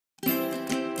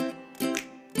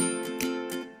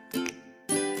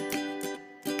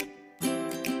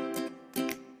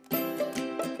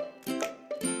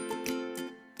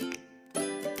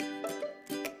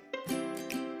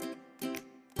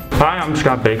Hi, I'm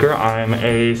Scott Baker. I'm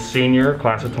a senior,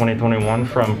 class of 2021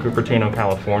 from Cupertino,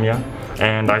 California,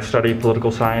 and I study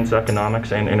political science,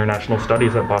 economics, and international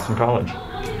studies at Boston College.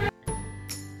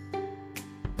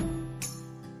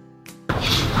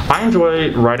 I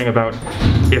enjoy writing about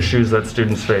issues that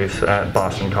students face at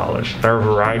Boston College. There are a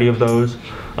variety of those,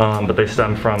 but they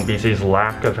stem from BC's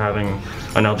lack of having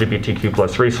an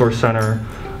LGBTQ+ resource center.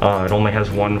 It only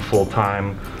has one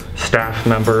full-time staff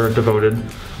member devoted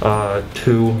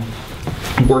to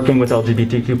working with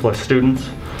LGBTQ+ students.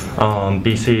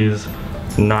 BC's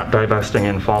not divesting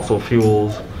in fossil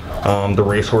fuels, the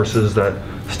resources that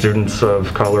students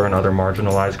of color and other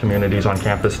marginalized communities on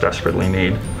campus desperately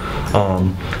need.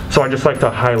 So I just like to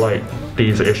highlight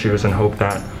these issues and hope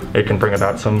that it can bring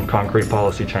about some concrete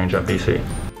policy change at BC.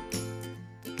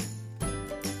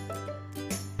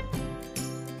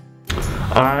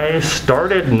 I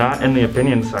started not in the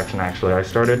opinion section, actually. I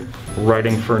started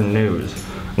writing for news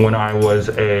when I was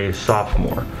a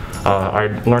sophomore. I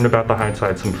learned about the Heights. I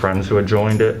had some friends who had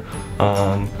joined it,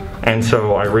 and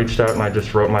so I reached out and I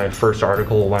just wrote my first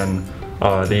article when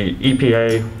the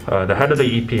EPA, the head of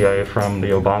the EPA from the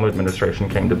Obama administration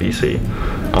came to BC,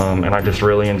 and I just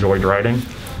really enjoyed writing,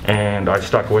 and I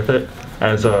stuck with it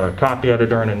as a copy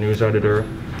editor and a news editor.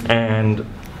 And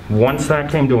once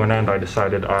that came to an end, I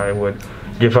decided I would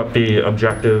give up the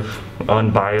objective,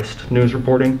 unbiased news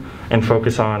reporting and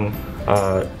focus on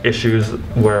issues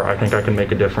where I think I can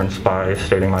make a difference by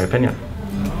stating my opinion.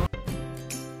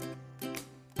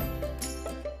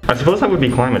 I suppose that would be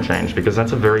climate change, because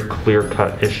that's a very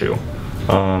clear-cut issue.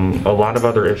 A lot of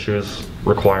other issues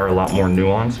require a lot more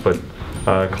nuance, but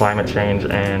climate change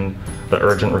and the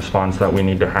urgent response that we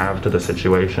need to have to the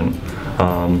situation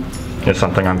is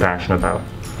something I'm passionate about.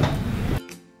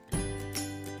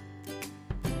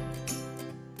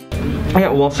 Yeah,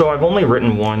 well, so I've only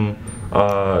written one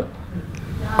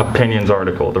opinions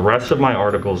article. The rest of my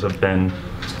articles have been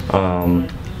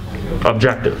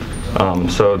objective.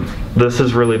 So this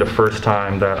is really the first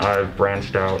time that I've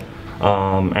branched out,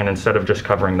 and instead of just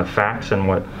covering the facts and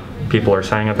what people are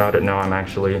saying about it, now I'm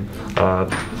actually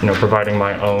providing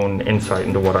my own insight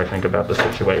into what I think about the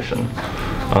situation.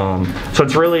 So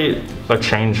it's really a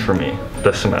change for me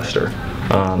this semester.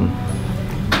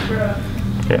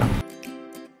 Yeah.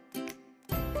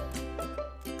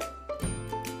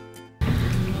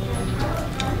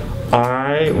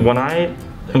 When I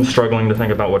am struggling to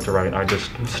think about what to write, I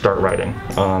just start writing.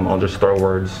 I'll just throw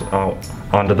words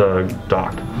onto the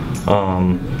doc,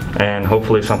 and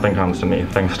hopefully something comes to me.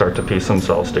 Things start to piece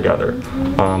themselves together.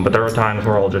 But there are times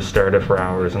where I'll just stare at it for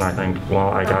hours and I think, well,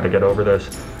 I gotta get over this,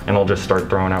 and I'll just start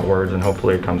throwing out words and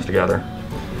hopefully it comes together.